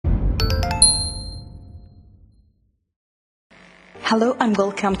Hello and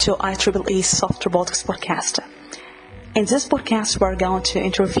welcome to IEEE Soft Robotics Podcast. In this podcast, we're going to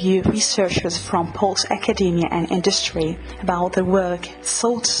interview researchers from both academia and industry about their work,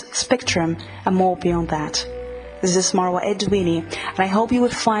 thoughts, spectrum, and more beyond that. This is Marwa Edwini, and I hope you will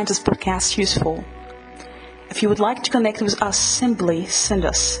find this podcast useful. If you would like to connect with us, simply send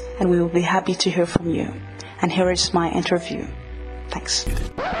us, and we will be happy to hear from you. And here is my interview. Thanks.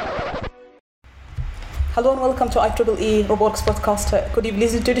 Hello and welcome to IEEE Robotics Podcast. Could you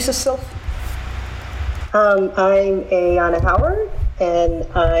please introduce yourself? I'm Ayanna Howard, and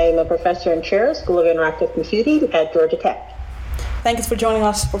I'm a professor and chair, School of Interactive Computing at Georgia Tech. Thank you for joining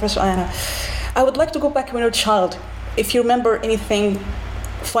us, Professor Ayanna. I would like to go back when you were a child. If you remember anything,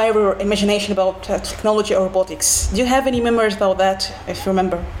 fire your imagination about technology or robotics. Do you have any memories about that, if you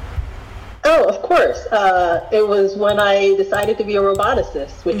remember? Oh, of course. It was when I decided to be a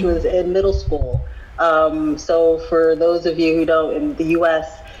roboticist, which was in middle school. So for those of you who don't, in the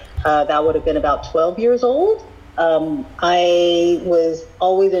U.S., that would have been about 12 years old. I was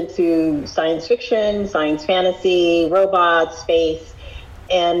always into science fiction, science fantasy, robots, space,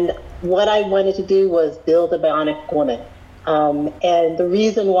 and what I wanted to do was build a bionic woman. And the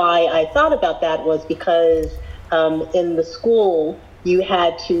reason why I thought about that was because in the school, you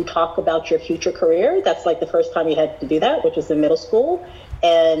had to talk about your future career. That's like the first time you had to do that, which was in middle school.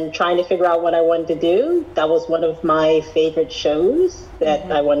 And trying to figure out what I wanted to do, that was one of my favorite shows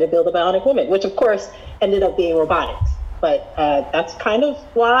that I wanted to build a bionic woman, which of course ended up being robotics. But that's kind of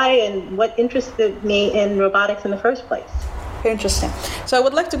why and what interested me in robotics in the first place. Very interesting. So I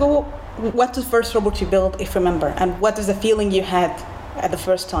would like to go, what's the first robot you built, if you remember, and what is the feeling you had at the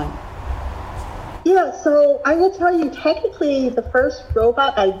first time? Yeah, so I will tell you, technically the first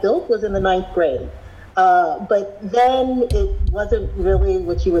robot I built was in the 9th grade. But then it wasn't really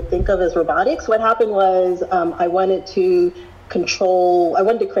what you would think of as robotics. What happened was I wanted to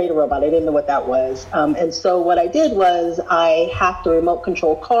create a robot. I didn't know what that was. And so what I did was I hacked a remote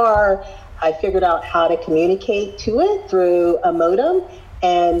control car. I figured out how to communicate to it through a modem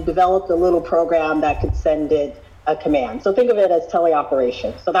and developed a little program that could send it a command. So think of it as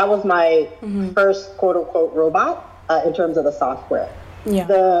teleoperation. So that was my first quote unquote robot in terms of the software. Yeah.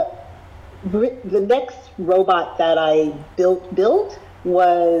 The next robot that I built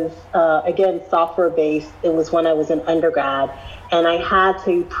was, again, software-based. It was when I was in undergrad, and I had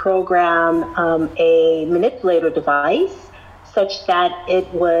to program a manipulator device such that it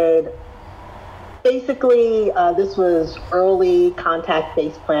would basically, this was early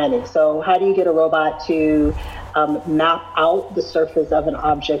contact-based planning. So how do you get a robot to map out the surface of an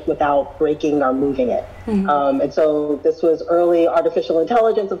object without breaking or moving it? And so this was early artificial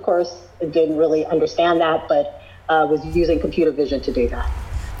intelligence, of course. I didn't really understand that, but was using computer vision to do that.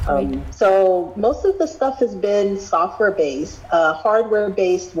 So most of the stuff has been software-based.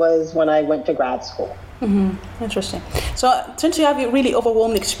 Hardware-based was when I went to grad school. Interesting. So since you have a really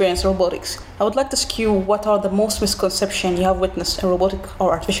overwhelming experience in robotics, I would like to ask you, what are the most misconceptions you have witnessed in robotic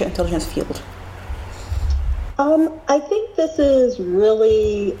or artificial intelligence field? I think this is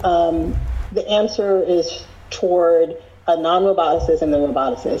really, the answer is toward a non-roboticist and the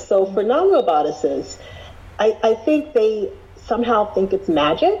roboticist. So for non-roboticists, I think they somehow think it's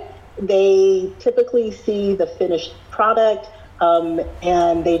magic. They typically see the finished product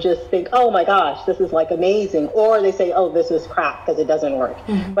and they just think, oh my gosh, this is like amazing. Or they say, oh, this is crap because it doesn't work,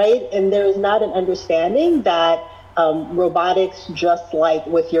 right? And there's not an understanding that robotics, just like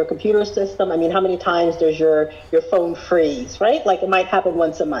with your computer system, I mean, how many times does your phone freeze, right? Like it might happen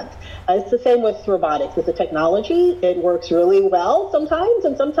once a month. It's the same with robotics. With the technology, it works really well sometimes,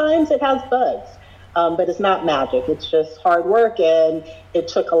 and sometimes it has bugs. But it's not magic. It's just hard work, and it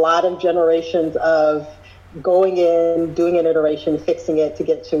took a lot of generations of going in, doing an iteration, fixing it to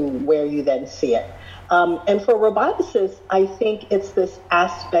get to where you then see it. And for roboticists, I think it's this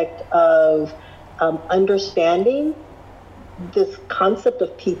aspect of understanding this concept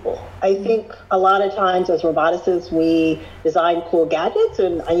of people. I think a lot of times as roboticists, we design cool gadgets,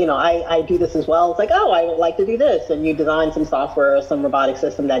 and I do this as well. It's like, oh, I would like to do this, and you design some software or some robotic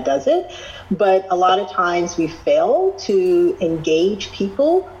system that does it. But a lot of times we fail to engage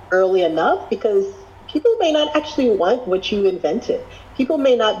people early enough because people may not actually want what you invented. People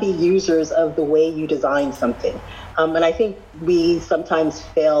may not be users of the way you design something. And I think we sometimes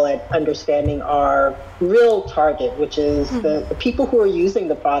fail at understanding our real target, which is the people who are using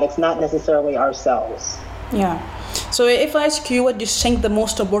the products, not necessarily ourselves. Yeah. So if I ask you, what do you think the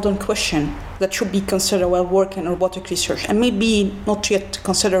most important question that should be considered while working in robotic research, and maybe not yet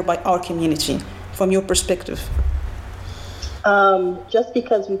considered by our community, from your perspective? Just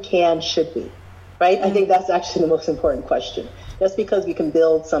because we can, should we? right? I think that's actually the most important question. Just because we can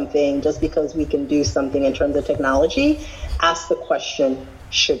build something, just because we can do something in terms of technology, ask the question,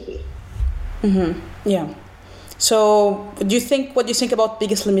 should we? Yeah. So what do you think about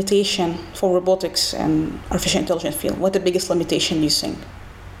biggest limitation for robotics and artificial intelligence field? What the biggest limitation do you think?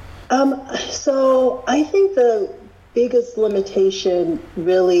 So I think the biggest limitation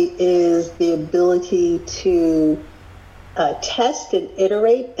really is the ability to test and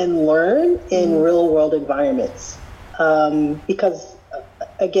iterate and learn in real world environments. Because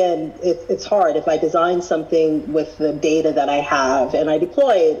again, it's hard. If I design something with the data that I have and I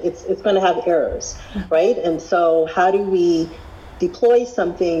deploy it, it's going to have errors, right? And so how do we deploy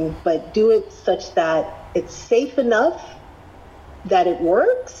something but do it such that it's safe enough that it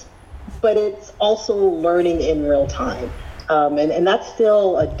works, but it's also learning in real time? And that's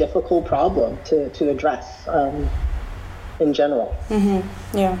still a difficult problem to address in general.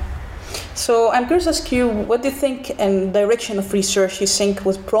 Yeah. So I'm curious to ask you, what do you think in direction of research you think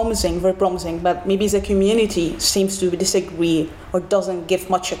was promising, very promising, but maybe the community seems to disagree or doesn't give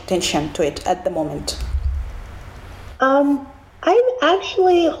much attention to it at the moment? I'm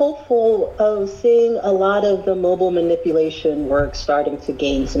actually hopeful of seeing a lot of the mobile manipulation work starting to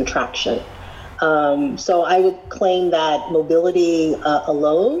gain some traction. So I would claim that mobility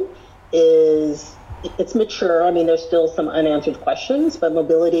alone it's mature. I mean, there's still some unanswered questions, but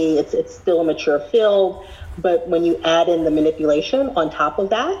mobility, it's still a mature field. But when you add in the manipulation on top of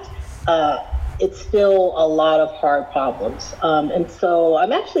that, it's still a lot of hard problems. And so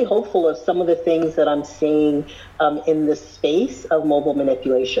I'm actually hopeful of some of the things that I'm seeing in the space of mobile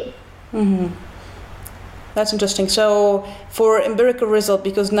manipulation. That's interesting. So for empirical result,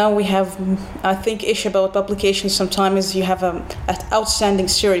 because now we have, I think, issue about publications sometimes you have an outstanding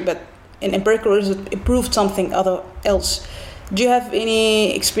theory, but in empirical result it proved something else. Do you have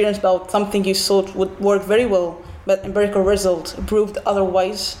any experience about something you thought would work very well, but empirical result proved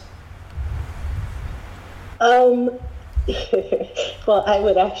otherwise? Well, I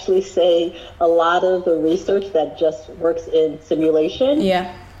would actually say a lot of the research that just works in simulation,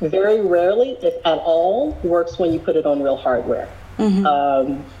 very rarely, if at all, works when you put it on real hardware.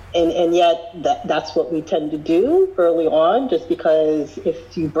 And yet that's what we tend to do early on, just because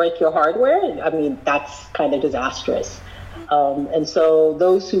if you break your hardware, I mean, that's kind of disastrous. And so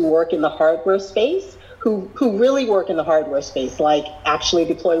those who work in the hardware space, who really work in the hardware space, like actually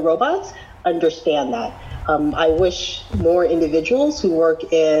deploy robots, understand that. I wish more individuals who work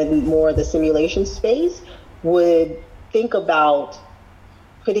in more the simulation space would think about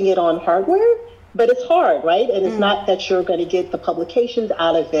putting it on hardware. But it's hard, right? And it's not that you're going to get the publications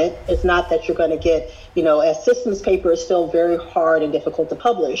out of it. It's not that you're going to get, a systems paper is still very hard and difficult to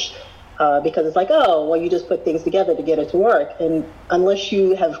publish because it's like, oh, well, you just put things together to get it to work. And unless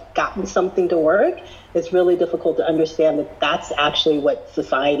you have gotten something to work, it's really difficult to understand that that's actually what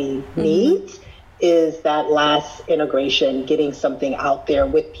society needs, is that last integration, getting something out there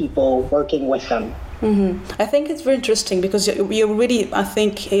with people, working with them. I think it's very interesting because we are really, I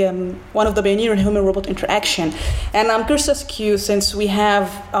think, one of the pioneers in human-robot interaction. And I'm curious to ask you, since we have,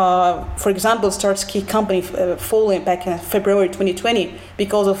 for example, Starsky company falling back in February 2020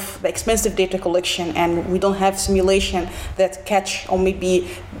 because of the expensive data collection, and we don't have simulation that catch, or maybe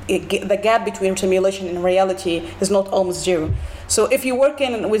the gap between simulation and reality is not almost zero. So if you're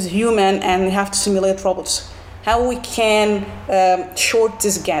working with human and you have to simulate robots, how we can short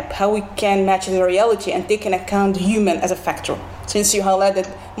this gap, how we can match the reality and take into account human as a factor, since you highlighted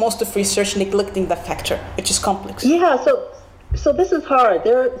most of research neglecting that factor, which is complex. Yeah, so this is hard.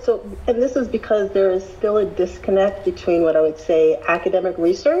 And this is because there is still a disconnect between what I would say academic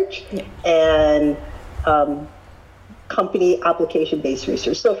research and company application-based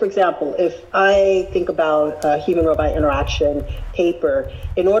research. So for example, if I think about a human-robot interaction paper,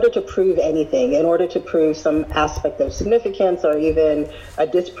 in order to prove anything, in order to prove some aspect of significance or even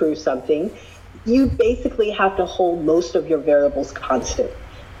disprove something, you basically have to hold most of your variables constant.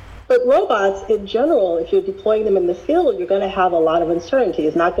 But robots in general, if you're deploying them in the field, you're going to have a lot of uncertainty.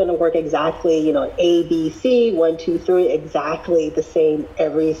 It's not going to work exactly, A, B, C, 1, 2, 3, exactly the same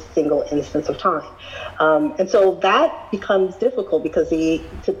every single instance of time. And so that becomes difficult because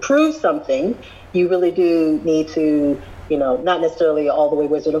to prove something, you really do need to, not necessarily all the way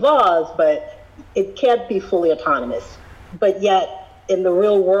Wizard of Oz, but it can't be fully autonomous. But yet in the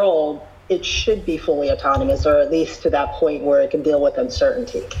real world, it should be fully autonomous, or at least to that point where it can deal with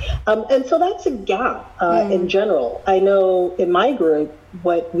uncertainty. And so that's a gap in general. I know in my group,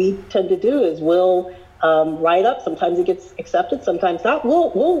 what we tend to do is we'll write up. Sometimes it gets accepted, sometimes not.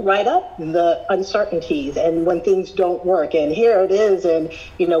 We'll write up the uncertainties and when things don't work. And here it is. And,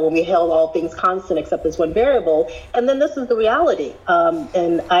 when we held all things constant except this one variable. And then this is the reality.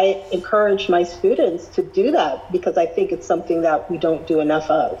 And I encourage my students to do that because I think it's something that we don't do enough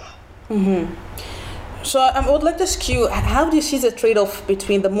of. Mm-hmm. So I would like to ask you, how do you see the trade-off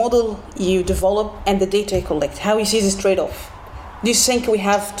between the model you develop and the data you collect? How do you see this trade-off? Do you think we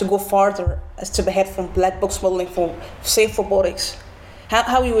have to go farther a step ahead from black box modeling for safe robotics?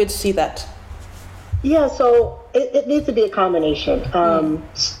 How you would see that? Yeah, so it needs to be a combination.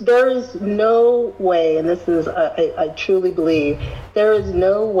 There is no way, and this is, I truly believe, there is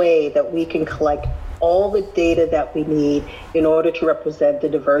no way that we can collect all the data that we need in order to represent the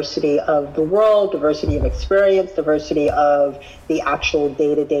diversity of the world, diversity of experience, diversity of the actual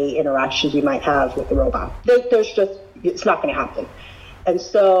day-to-day interactions you might have with the robot. It's not going to happen. And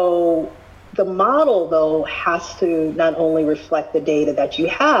so the model, though, has to not only reflect the data that you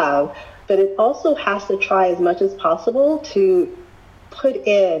have, but it also has to try as much as possible to put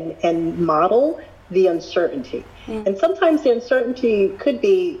in and model the uncertainty. And sometimes the uncertainty could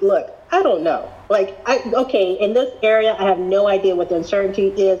be, look, I don't know. In this area, I have no idea what the uncertainty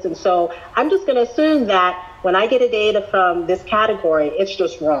is. And so I'm just going to assume that when I get a data from this category, it's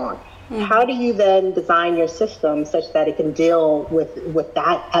just wrong. How do you then design your system such that it can deal with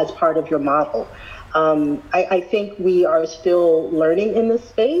that as part of your model? I think we are still learning in this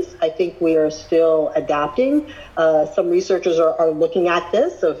space. I think we are still adapting. Some researchers are looking at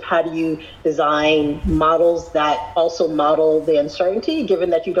this of how do you design models that also model the uncertainty, given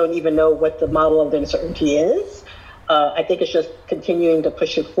that you don't even know what the model of the uncertainty is. I think it's just continuing to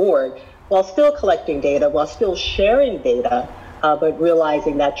push it forward while still collecting data, while still sharing data, but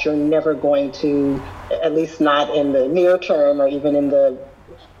realizing that you're never going to, at least not in the near term or even in the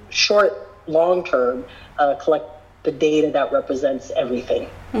long term, collect the data that represents everything.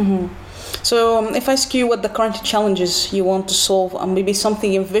 Mm-hmm. So if I ask you what the current challenges you want to solve, and maybe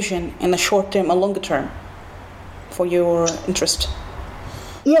something you envision in the short term and longer term for your interest.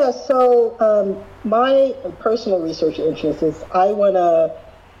 Yeah, so my personal research interest is I work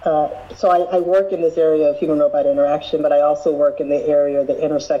in this area of human-robot interaction, but I also work in the area, the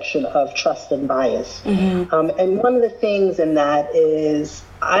intersection of trust and bias. Mm-hmm. And one of the things in that is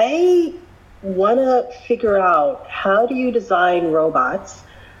I want to figure out how do you design robots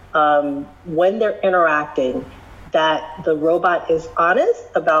when they're interacting that the robot is honest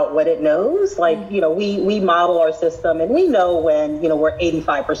about what it knows. We model our system and we know when, we're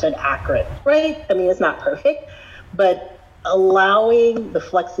 85% accurate, right? I mean, it's not perfect, but allowing the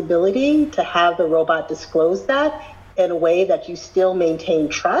flexibility to have the robot disclose that in a way that you still maintain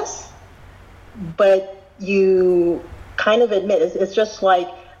trust, but you kind of admit, it's just like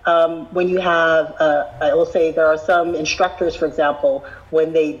when you have, I will say there are some instructors, for example,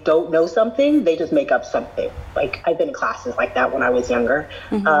 when they don't know something, they just make up something. Like I've been in classes like that when I was younger.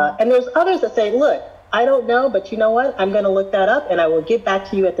 Mm-hmm. And there's others that say, look, I don't know, but you know what? I'm going to look that up and I will get back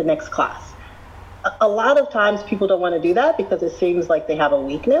to you at the next class. A lot of times people don't want to do that because it seems like they have a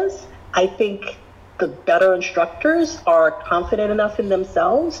weakness. I think the better instructors are confident enough in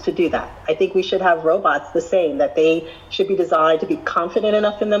themselves to do that. I think we should have robots the same, that they should be designed to be confident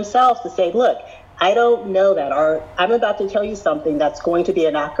enough in themselves to say, look, I don't know that, or I'm about to tell you something that's going to be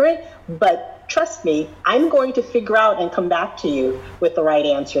inaccurate, but trust me, I'm going to figure out and come back to you with the right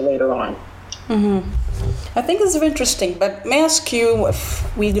answer later on. Mm-hmm. I think this is very interesting, but may I ask you,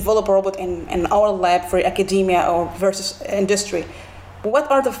 if we develop a robot in our lab for academia or versus industry,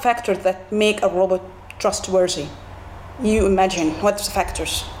 what are the factors that make a robot trustworthy? You imagine, what's the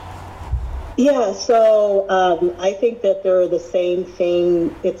factors? Yeah, so I think that they're the same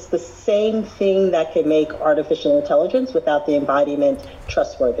thing. It's the same thing that can make artificial intelligence without the embodiment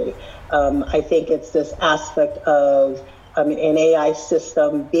trustworthy. I think it's this aspect of an AI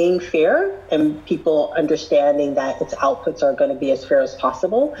system being fair and people understanding that its outputs are going to be as fair as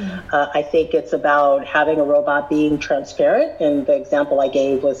possible. Mm-hmm. I think it's about having a robot being transparent. And the example I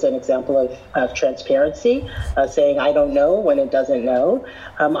gave was an example of transparency, saying, I don't know when it doesn't know.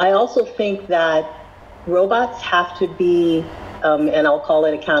 I also think that robots have to be, and I'll call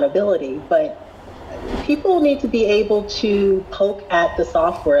it accountability, but people need to be able to poke at the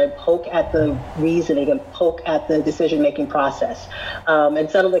software and poke at the reasoning and poke at the decision-making process. And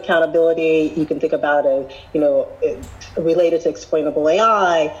some of the accountability you can think about as, related to explainable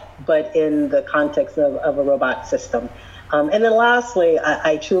AI, but in the context of a robot system. And then lastly,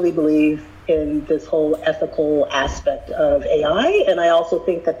 I truly believe in this whole ethical aspect of AI. And I also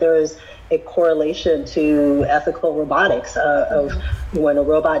think that there is a correlation to ethical robotics of when a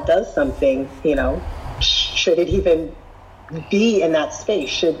robot does something, should it even be in that space?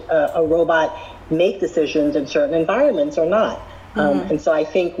 Should a robot make decisions in certain environments or not? And so I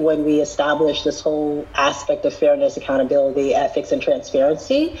think when we establish this whole aspect of fairness, accountability, ethics, and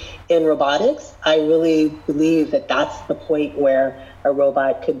transparency in robotics, I really believe that that's the point where a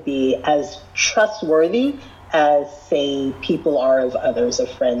robot could be as trustworthy as, say, people are of others, of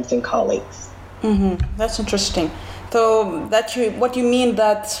friends and colleagues. That's interesting. So what you mean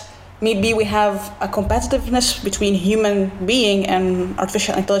that maybe we have a competitiveness between human being and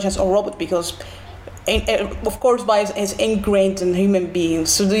artificial intelligence or robot, because of course bias is ingrained in human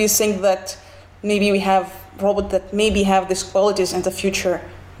beings. So do you think that maybe we have robots that maybe have these qualities in the future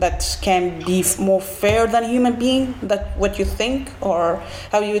that can be more fair than human being? That what you think, or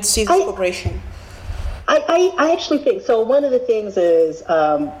how you would see this cooperation? I actually think so. One of the things is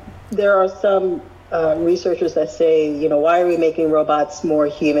there are some researchers that say, why are we making robots more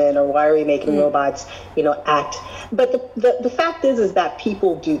human, or why are we making robots, act? But the fact is that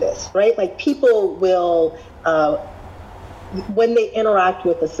people do this, right? Like, people will, when they interact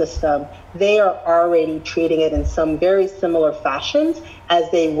with the system, they are already treating it in some very similar fashions as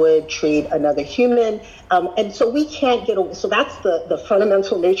they would treat another human. And so we can't get away. So that's the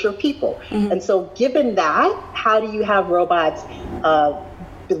fundamental nature of people. And so given that, how do you have robots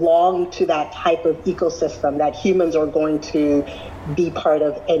belong to that type of ecosystem that humans are going to be part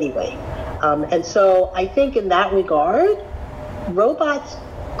of anyway? And so I think in that regard, robots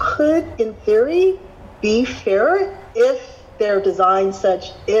could, in theory, be fair if they're designed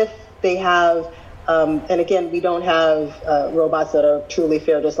such, if they have, and again, we don't have robots that are truly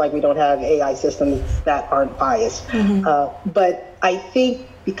fair, just like we don't have AI systems that aren't biased. But I think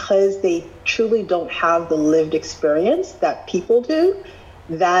because they truly don't have the lived experience that people do,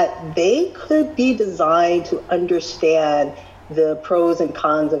 that they could be designed to understand the pros and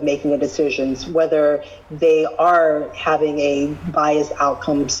cons of making a decisions, whether they are having a biased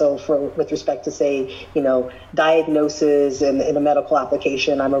outcome. So with respect to, say, diagnosis in a medical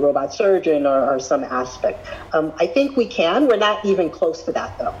application, I'm a robot surgeon, or some aspect. I think we can. We're not even close to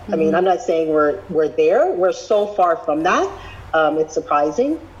that, though. I mean, I'm not saying we're there. We're so far from that. It's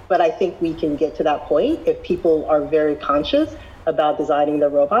surprising, but I think we can get to that point if people are very conscious about designing the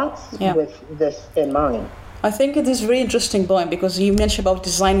robots with this in mind. I think it is a very interesting point, because you mentioned about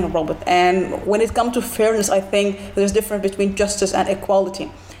designing a robot, and when it comes to fairness, I think there's a difference between justice and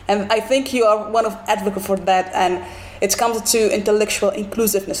equality, and I think you are one of advocates for that, and it comes to intellectual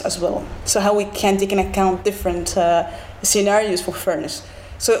inclusiveness as well. So how we can take into account different scenarios for fairness.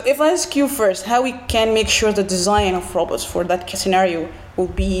 So if I ask you first, how we can make sure the design of robots for that scenario will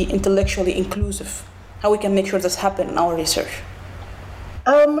be intellectually inclusive? How we can make sure this happens in our research?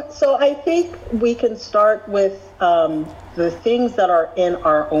 So I think we can start with the things that are in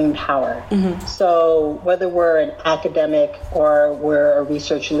our own power. So whether we're an academic or we're a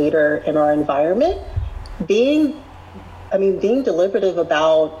research leader in our environment, being deliberative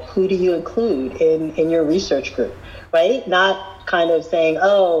about who do you include in your research group, right? Not kind of saying,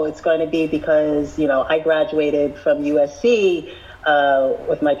 oh, it's going to be because, I graduated from USC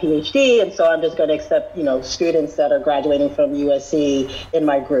with my PhD, and so I'm just going to accept, students that are graduating from USC in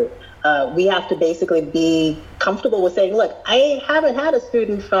my group. We have to basically be comfortable with saying, look, I haven't had a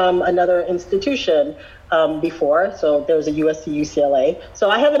student from another institution before. So there was a USC UCLA. So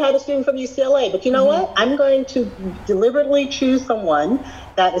I haven't had a student from UCLA, but you know what? I'm going to deliberately choose someone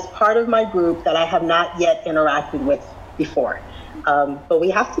that is part of my group that I have not yet interacted with before. But we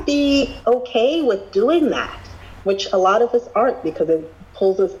have to be okay with doing that, which a lot of us aren't, because it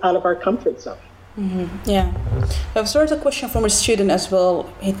pulls us out of our comfort zone. Yeah. I've started a question from a student as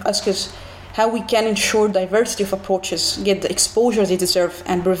well. He asks us how we can ensure diversity of approaches, get the exposure they deserve,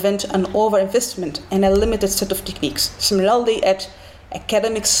 and prevent an overinvestment in a limited set of techniques. Similarly,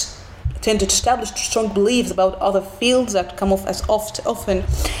 academics tend to establish strong beliefs about other fields that come off as often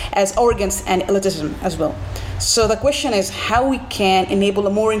as arrogance and elitism as well. So the question is how we can enable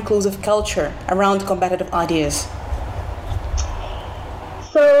a more inclusive culture around competitive ideas.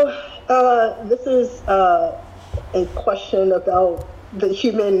 So this is a question about the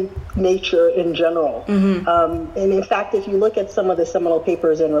human nature in general. And in fact, if you look at some of the seminal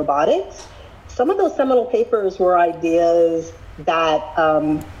papers in robotics, some of those seminal papers were ideas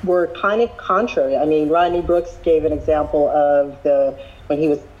that were kind of contrary. I mean, Rodney Brooks gave an example of when he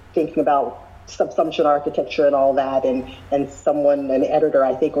was thinking about subsumption architecture and all that, and an editor,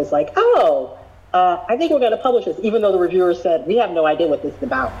 I think, was like, I think we're going to publish this, even though the reviewer said, we have no idea what this is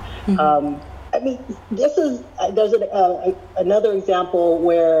about. I mean, there's another example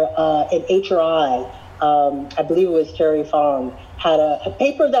where in HRI, I believe it was Terry Fong, had a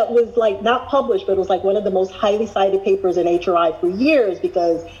paper that was like not published, but it was like one of the most highly cited papers in HRI for years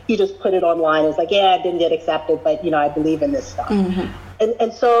because he just put it online. It was like, yeah, it didn't get accepted, but I believe in this stuff.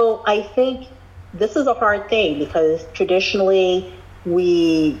 And so I think this is a hard thing because traditionally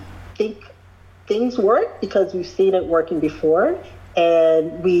we think things work because we've seen it working before,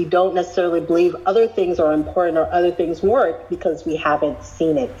 and we don't necessarily believe other things are important or other things work because we haven't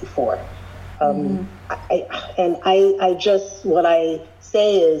seen it before. I just, what I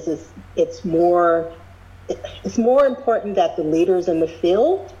say is it's more important that the leaders in the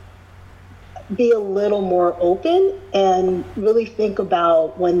field be a little more open and really think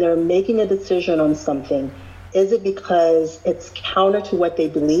about when they're making a decision on something, is it because it's counter to what they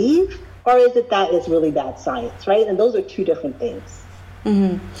believe, or is it that it's really bad science, right? And those are two different things.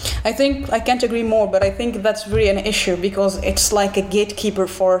 I think I can't agree more, but I think that's really an issue because it's like a gatekeeper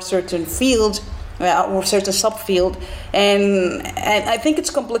for a certain field or certain subfield, and I think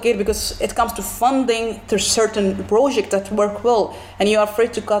it's complicated because it comes to funding to certain projects that work well, and you are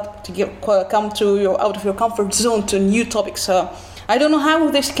afraid to come out of your comfort zone to new topics. So I don't know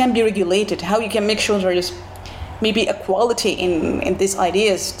how this can be regulated, how you can make sure there is maybe equality in these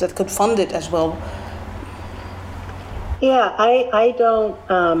ideas that could fund it as well. Yeah, I don't.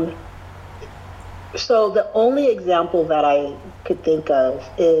 So the only example that I could think of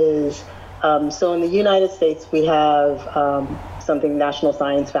is, so in the United States, we have something, National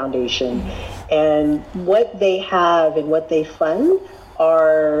Science Foundation. And what they have and what they fund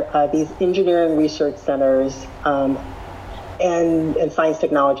are these engineering research centers and science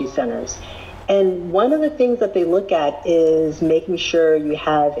technology centers. And one of the things that they look at is making sure you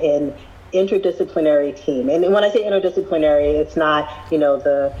have an interdisciplinary team. And when I say interdisciplinary, it's not, you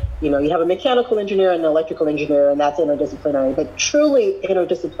have a mechanical engineer and an electrical engineer, and that's interdisciplinary, but truly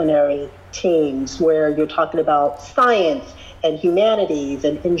interdisciplinary teams where you're talking about science and humanities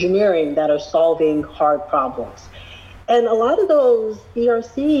and engineering that are solving hard problems. And a lot of those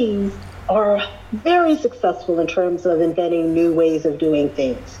ERCs are very successful in terms of inventing new ways of doing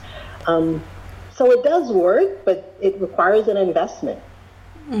things. So it does work, but it requires an investment.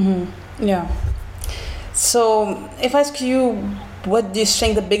 Yeah. So if I ask you, what do you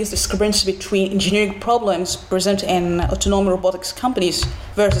think the biggest discrepancy between engineering problems present in autonomous robotics companies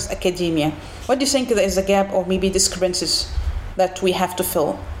versus academia? What do you think is a gap or maybe discrepancies that we have to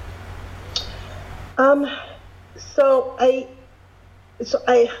fill?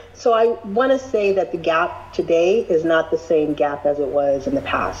 So I want to say that the gap today is not the same gap as it was in the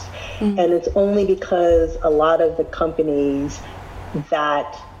past. And it's only because a lot of the companies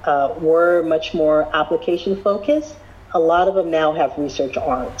that were much more application focused, a lot of them now have research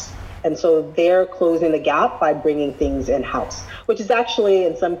arms. And so they're closing the gap by bringing things in-house, which is actually,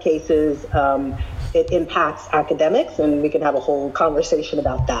 in some cases, it impacts academics, and we can have a whole conversation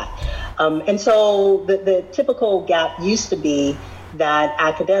about that. And so the typical gap used to be that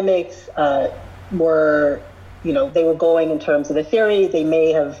academics were, they were going in terms of the theory, they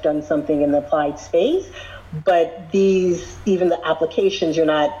may have done something in the applied space, but even the applications, you're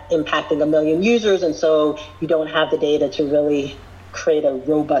not impacting 1 million users, and so you don't have the data to really create a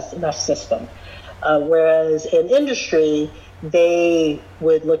robust enough system. Whereas in industry, they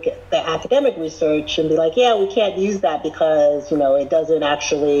would look at the academic research and be like, yeah, we can't use that because, it doesn't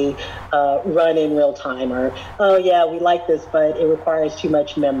actually run in real time, or, oh yeah, we like this, but it requires too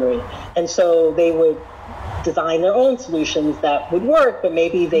much memory. And so they would design their own solutions that would work, but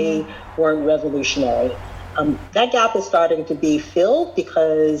maybe they weren't revolutionary. That gap is starting to be filled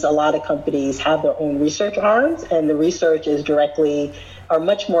because a lot of companies have their own research arms, and the research is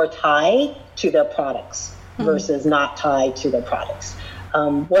much more tied to their products versus not tied to their products.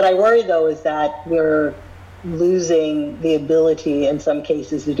 What I worry, though, is that we're losing the ability in some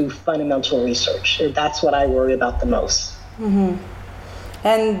cases to do fundamental research. That's what I worry about the most.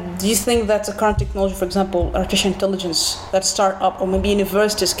 And do you think that the current technology, for example, artificial intelligence, that startup or maybe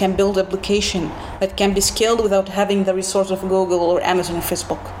universities can build application that can be scaled without having the resource of Google or Amazon or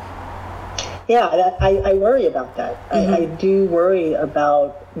Facebook? Yeah, I worry about that. I do worry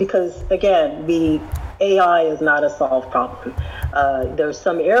about, because again, the AI is not a solved problem. There's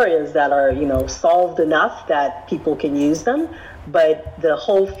some areas that are, solved enough that people can use them. But the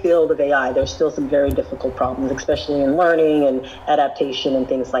whole field of AI, there's still some very difficult problems, especially in learning and adaptation and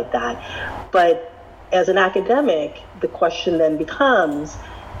things like that. But as an academic, the question then becomes,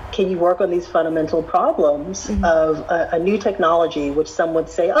 can you work on these fundamental problems of a new technology, which some would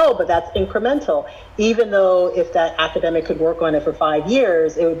say, oh, but that's incremental. Even though if that academic could work on it for 5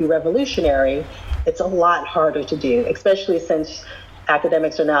 years, it would be revolutionary. It's a lot harder to do, especially since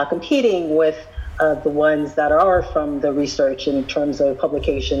academics are now competing with the ones that are from the research in terms of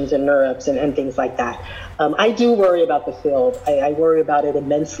publications and NeurIPS and things like that. I do worry about the field. I worry about it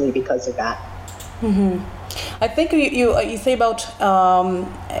immensely because of that. Mm-hmm. I think you say about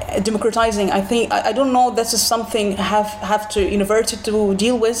democratizing. I don't know. This is something have to university to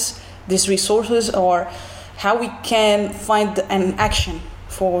deal with these resources, or how we can find an action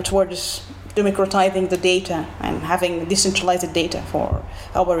towards democratizing the data and having decentralized data for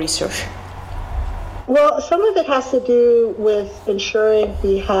our research. Well, some of it has to do with ensuring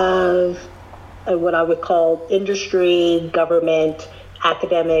we have what I would call industry, government,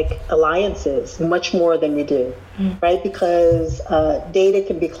 academic alliances, much more than we do, right? Because data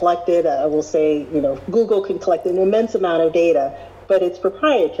can be collected. I will say, Google can collect an immense amount of data, but it's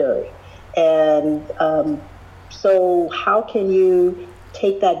proprietary. And so how can you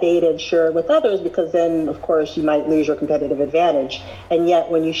take that data and share it with others? Because then, of course, you might lose your competitive advantage. And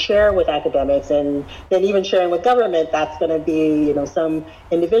yet when you share with academics and then even sharing with government, that's going to be, some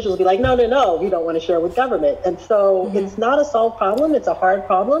individuals be like, no, you don't want to share with government. And so it's not a solved problem. It's a hard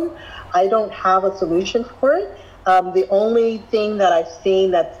problem. I don't have a solution for it. The only thing that I've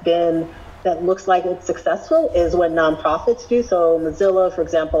seen that looks like it's successful is when nonprofits do. So Mozilla, for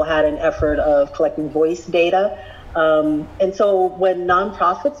example, had an effort of collecting voice data. And so when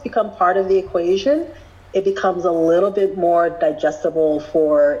nonprofits become part of the equation, it becomes a little bit more digestible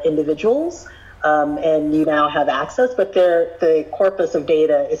for individuals, and you now have access, but the corpus of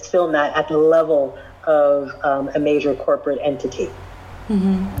data is still not at the level of a major corporate entity.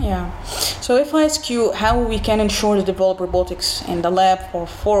 Mm-hmm. Yeah. So if I ask you how we can ensure the develop robotics in the lab for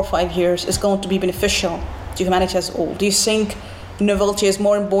 4 or 5 years is going to be beneficial to humanity as a whole, do you think novelty is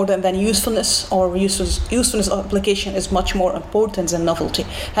more important than usefulness, or usefulness of application is much more important than novelty?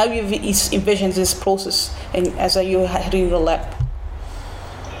 How do you envision this process as you had in your lab?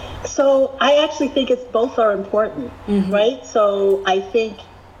 So I actually think both are important, right? So I think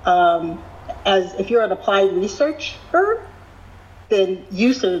as if you're an applied researcher, then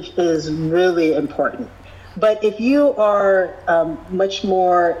usage is really important. But if you are much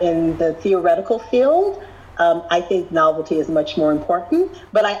more in the theoretical field, I think novelty is much more important.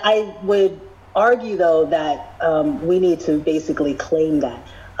 But I would argue, though, that we need to basically claim that.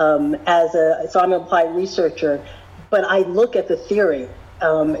 So I'm an applied researcher, but I look at the theory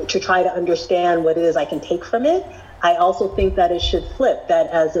to try to understand what it is I can take from it. I also think that it should flip, that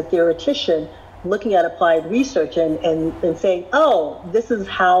as a theoretician, looking at applied research and saying, oh, this is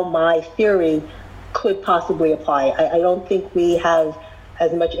how my theory could possibly apply. I don't think we have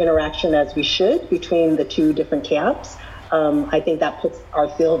as much interaction as we should between the two different camps. I think that puts our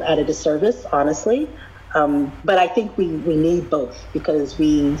field at a disservice, honestly. But I think we need both, because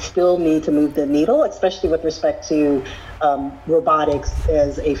we still need to move the needle, especially with respect to robotics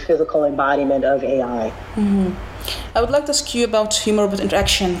as a physical embodiment of AI. I would like to ask you about human-robot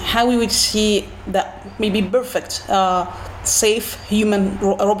interaction, how we would see that maybe perfect, safe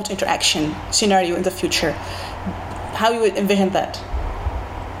human-robot interaction scenario in the future. How you would envision that?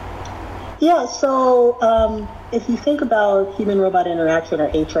 Yeah, so if you think about human-robot interaction, or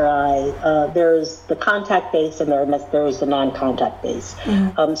HRI, there's the contact base and there's the non-contact base.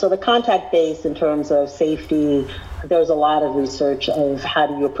 So the contact base, in terms of safety, there's a lot of research of how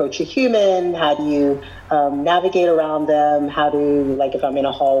do you approach a human, how do you navigate around them, like if I'm in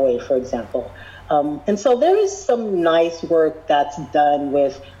a hallway, for example. And so there is some nice work that's done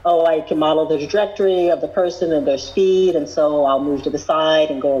with, I can model the trajectory of the person and their speed, and so I'll move to the side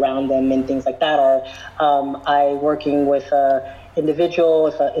and go around them and things like that. Or I working with an individual,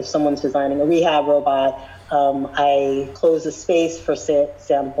 if someone's designing a rehab robot, I close a space for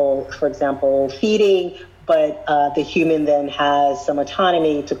example, feeding, but the human then has some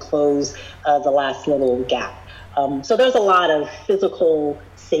autonomy to close the last little gap. So there's a lot of physical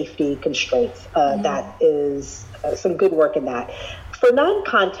safety constraints. That is some good work in that. For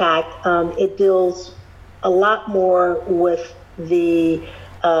non-contact, it deals a lot more with the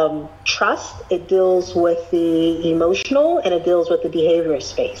trust, it deals with the emotional, and it deals with the behavior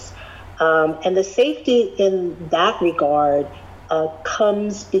space. And the safety in that regard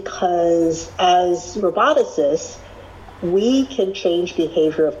comes because as roboticists, we can change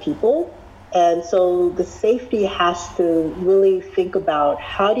behavior of people. And so the safety has to really think about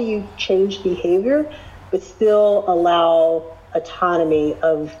how do you change behavior, but still allow autonomy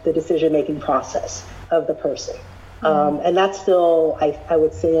of the decision-making process of the person. And that's still, I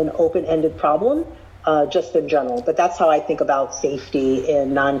would say, an open-ended problem, just in general. But that's how I think about safety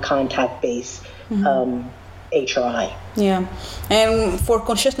in non-contact-based HRI. Yeah, and for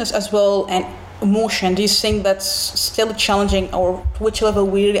consciousness as well, and emotion, do you think that's still challenging, or to which level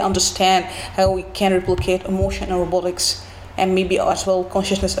we really understand how we can replicate emotion in robotics, and maybe as well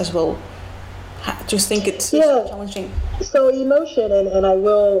consciousness as well? Do you think it's challenging? So emotion, and I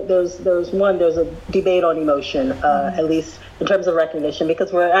will, there's a debate on emotion, at least in terms of recognition,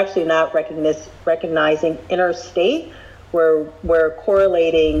 because we're actually not recognizing inner state. We're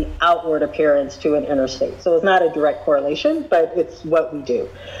correlating outward appearance to an inner state. So it's not a direct correlation, but it's what we do.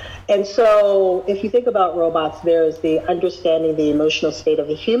 And so if you think about robots, there's the understanding the emotional state of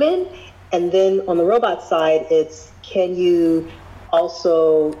a human. And then on the robot side, it's, can you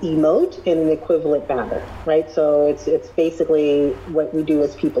also emote in an equivalent manner, right? So it's basically what we do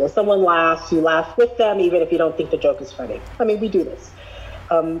as people. If someone laughs, you laugh with them, even if you don't think the joke is funny. I mean, we do this.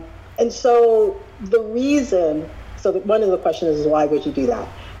 And so the reason, one of the questions is, why would you do that?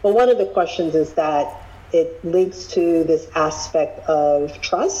 But one of the questions is that it links to this aspect of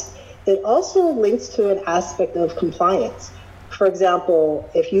trust. It also links to an aspect of compliance. For example,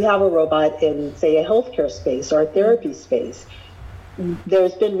 if you have a robot in, say, a healthcare space or a therapy space,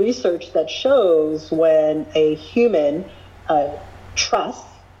 there's been research that shows when a human trusts,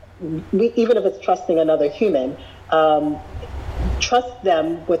 even if it's trusting another human, trust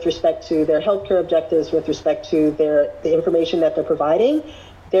them with respect to their healthcare objectives, with respect to the information that they're providing,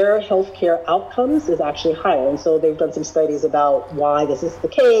 their healthcare outcomes is actually higher. And so they've done some studies about why this is the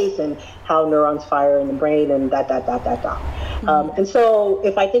case and how neurons fire in the brain and and so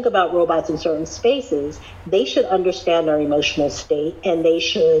if I think about robots in certain spaces, they should understand our emotional state and they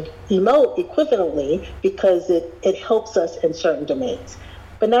should emote equivalently, because it helps us in certain domains,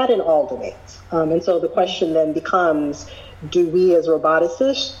 but not in all domains. And so the question then becomes, do we as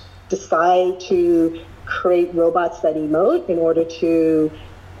roboticists decide to create robots that emote in order to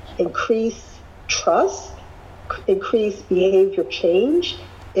increase trust, increase behavior change,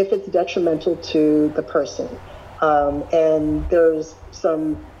 if it's detrimental to the person? And there's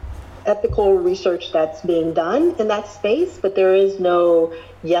some ethical research that's being done in that space, but there is no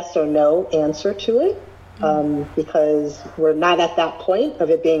yes or no answer to it, because we're not at that point of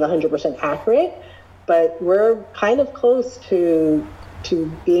it being 100% accurate, but we're kind of close to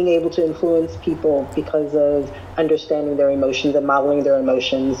being able to influence people because of understanding their emotions and modeling their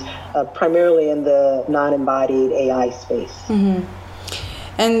emotions, primarily in the non-embodied AI space. Mm-hmm.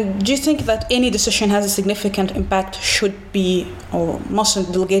 And do you think that any decision has a significant impact should be or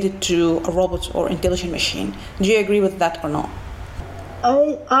mustn't delegated to a robot or intelligent machine? Do you agree with that or not?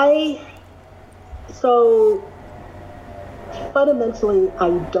 So fundamentally I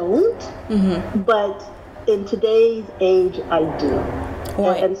don't, but in today's age I do.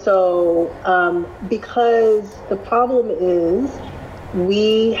 Why? And so because the problem is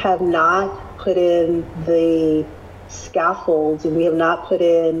we have not put in the scaffolds and we have not put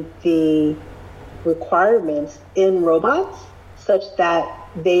in the requirements in robots such that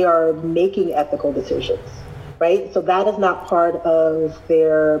they are making ethical decisions, right? So that is not part of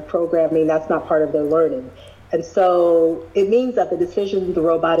their programming, that's not part of their learning. And so it means that the decision the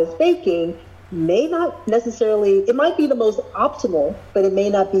robot is making may not necessarily, it might be the most optimal, but it may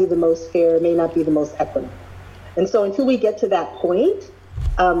not be the most fair, it may not be the most equitable. And so until we get to that point,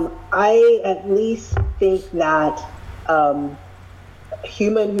 I at least think that a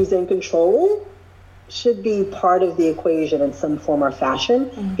human who's in control should be part of the equation in some form or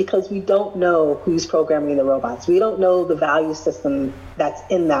fashion, because we don't know who's programming the robots. We don't know the value system that's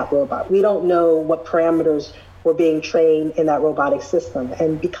in that robot. We don't know what parameters were being trained in that robotic system.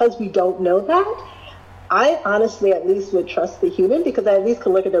 And because we don't know that, I honestly at least would trust the human, because I at least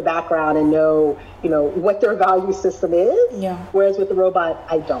can look at their background and know, what their value system is. Yeah. Whereas with the robot,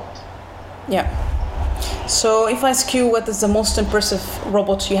 I don't. Yeah. So if I ask you, what is the most impressive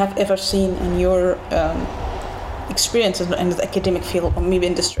robot you have ever seen in your experience in the academic field or maybe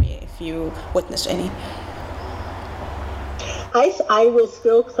industry, if you witnessed any? I will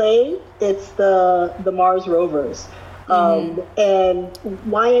still claim it's the Mars rovers. And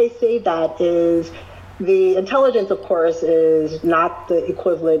why I say that is the intelligence, of course, is not the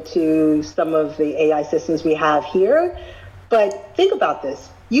equivalent to some of the AI systems we have here. But think about this.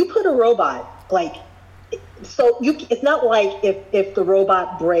 You put a robot, it's not like if the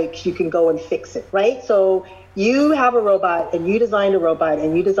robot breaks, you can go and fix it, right? So you have a robot and you designed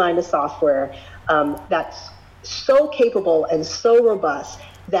a software that's so capable and so robust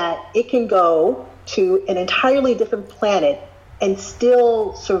that it can go to an entirely different planet and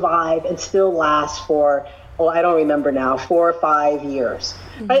still survive and still last for, I don't remember now, 4 or 5 years,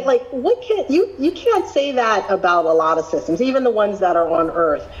 right? You can't say that about a lot of systems, even the ones that are on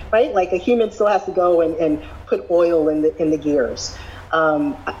Earth, right? Like a human still has to go and put oil in the gears.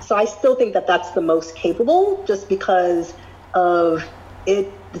 So I still think that that's the most capable, just because of its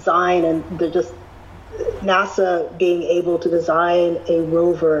design and NASA being able to design a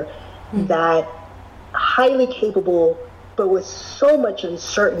rover that highly capable, but with so much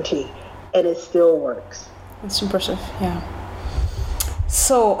uncertainty, and it still works. It's impressive, yeah.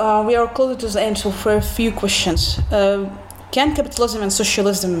 So we are closer to the end, so for a few questions. Can capitalism and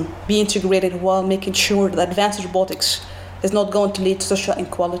socialism be integrated while making sure that advanced robotics is not going to lead to social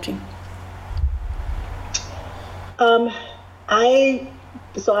inequality? I'm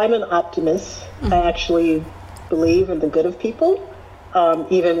an optimist. I actually believe in the good of people.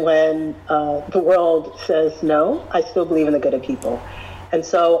 Even when the world says no, I still believe in the good of people. And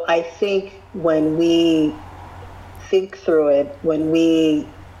so I think when we think through it, when we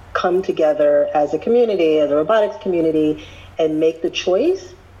come together as a community, as a robotics community, and make the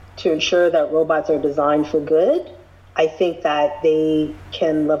choice to ensure that robots are designed for good, I think that they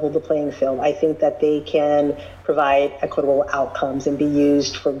can level the playing field. I think that they can provide equitable outcomes and be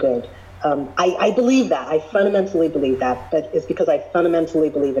used for good. I believe that. I fundamentally believe that, but it's because I fundamentally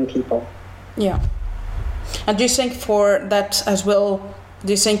believe in people. Yeah. And do you think for that as well,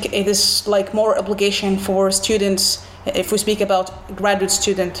 do you think it is like more obligation for students, if we speak about graduate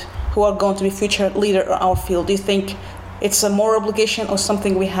students who are going to be future leader in our field, do you think it's a more obligation or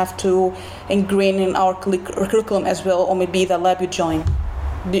something we have to ingrain in our curriculum as well, or maybe the lab you join?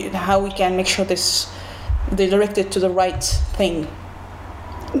 How we can make sure they're directed to the right thing?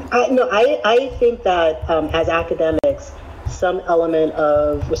 I think that as academics, some element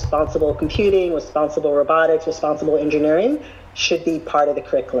of responsible computing, responsible robotics, responsible engineering should be part of the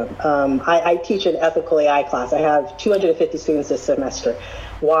curriculum. I teach an ethical AI class. I have 250 students this semester.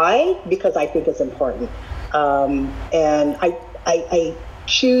 Why? Because I think it's important. And I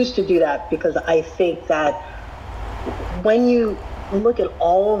choose to do that because I think that when you look at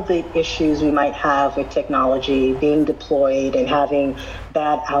all of the issues we might have with technology being deployed and having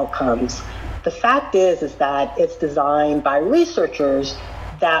bad outcomes, the fact is that it's designed by researchers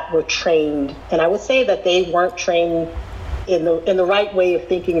that were trained, and I would say that they weren't trained in the right way of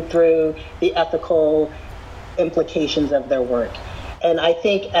thinking through the ethical implications of their work. And I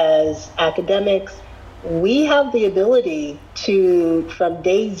think as academics, we have the ability to, from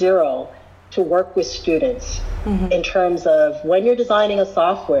day zero, to work with students in terms of when you're designing a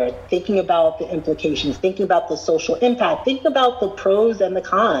software, thinking about the implications, thinking about the social impact, thinking about the pros and the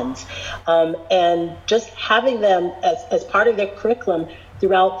cons, and just having them as part of their curriculum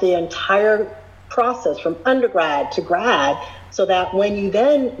throughout the entire process from undergrad to grad, so that when you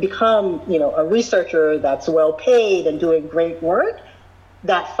then become, a researcher that's well paid and doing great work,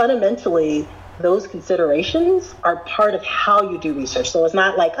 that fundamentally those considerations are part of how you do research. So it's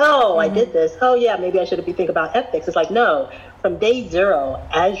not like, I did this. Oh yeah, maybe I should be thinking about ethics. It's like, no, from day zero,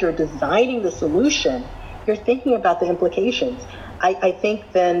 as you're designing the solution, you're thinking about the implications. I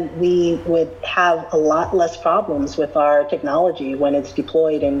think then we would have a lot less problems with our technology when it's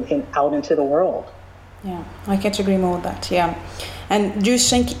deployed and out into the world. Yeah, I can't agree more with that, yeah. And do you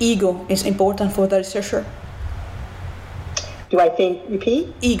think ego is important for the researcher? Do I think,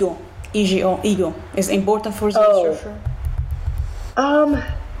 repeat? Ego. EGO, ego, is important for the researcher?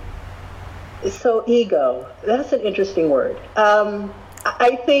 So ego, that's an interesting word.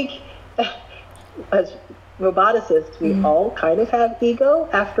 I think as roboticists, we all kind of have ego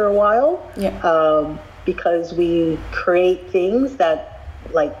after a while, because we create things that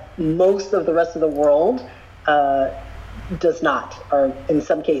like most of the rest of the world does not, or in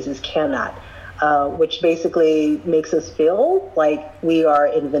some cases cannot. Which basically makes us feel like we are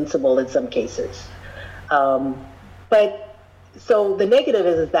invincible in some cases. But so the negative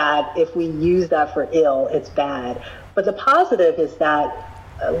is that if we use that for ill, it's bad. But the positive is that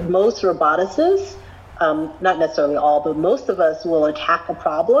most roboticists, not necessarily all, but most of us will attack a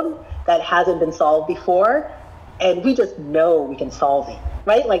problem that hasn't been solved before, and we just know we can solve it,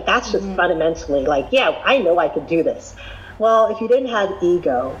 right? Like that's just fundamentally like, yeah, I know I could do this. Well, if you didn't have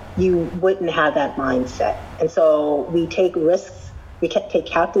ego, you wouldn't have that mindset. And so we take risks, we can take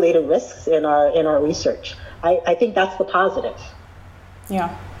calculated risks in our research. I think that's the positive.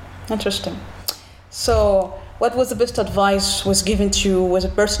 Yeah, interesting. So what was the best advice was given to you as a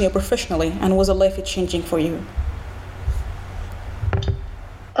person or professionally, and was a life changing for you?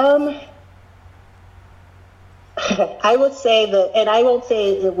 I would say that, and I won't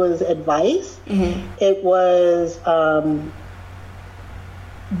say it was advice. It was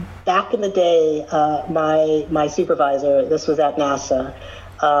back in the day. My supervisor, this was at NASA,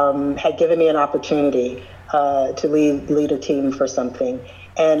 had given me an opportunity to lead a team for something,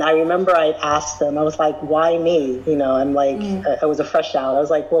 And I remember I asked him, I was like, why me? You know, I'm like, I was a fresh out. I was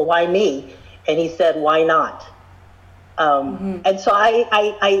like, well, why me? And he said, why not? And so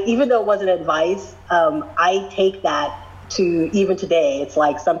I, even though it wasn't advice, I take that to even today. It's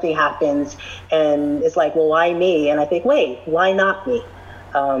like something happens and it's like, well, why me? And I think, wait, why not me?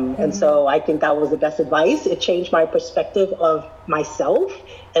 And so I think that was the best advice. It changed my perspective of myself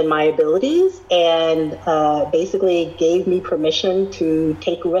and my abilities, and basically gave me permission to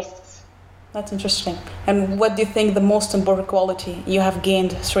take risks. That's interesting. And what do you think the most important quality you have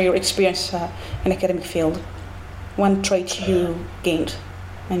gained through your experience in academic field? One trait you gained,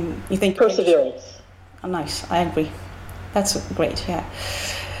 and you think perseverance. Oh, nice. I agree. That's great. Yeah.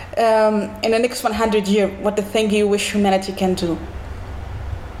 In the next 100 years, what the thing you wish humanity can do?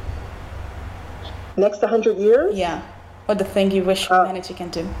 Next 100 years? Yeah. What the thing you wish humanity can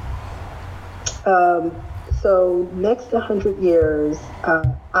do? So next 100 years,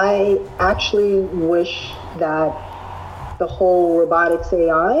 I actually wish that the whole robotics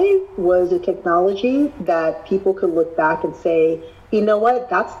AI was a technology that people could look back and say, you know what,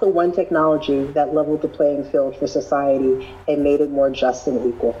 that's the one technology that leveled the playing field for society and made it more just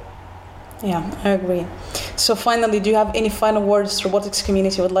and equal. Yeah, I agree. So finally, do you have any final words the robotics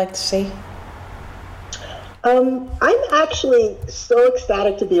community would like to say? I'm actually so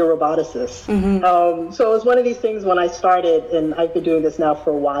ecstatic to be a roboticist. So it was one of these things when I started, and I've been doing this now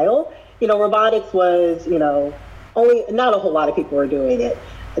for a while, you know, robotics was, you know, not a whole lot of people were doing it,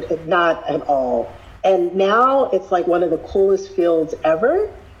 not at all. And now it's like one of the coolest fields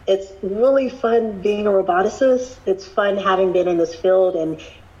ever. It's really fun being a roboticist. It's fun having been in this field and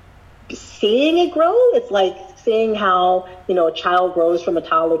seeing it grow. It's like seeing how, you know, a child grows from a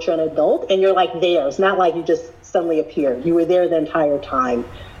toddler to an adult, and you're like there. It's not like you just suddenly appeared. You were there the entire time.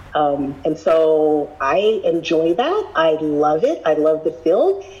 And so I enjoy that. I love it. I love the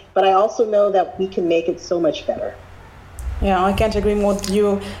field, but I also know that we can make it so much better. Yeah, I can't agree more with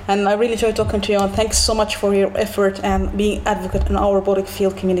you. And I really enjoyed talking to you. And thanks so much for your effort and being advocate in our robotic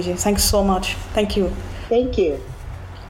field community. Thanks so much. Thank you. Thank you.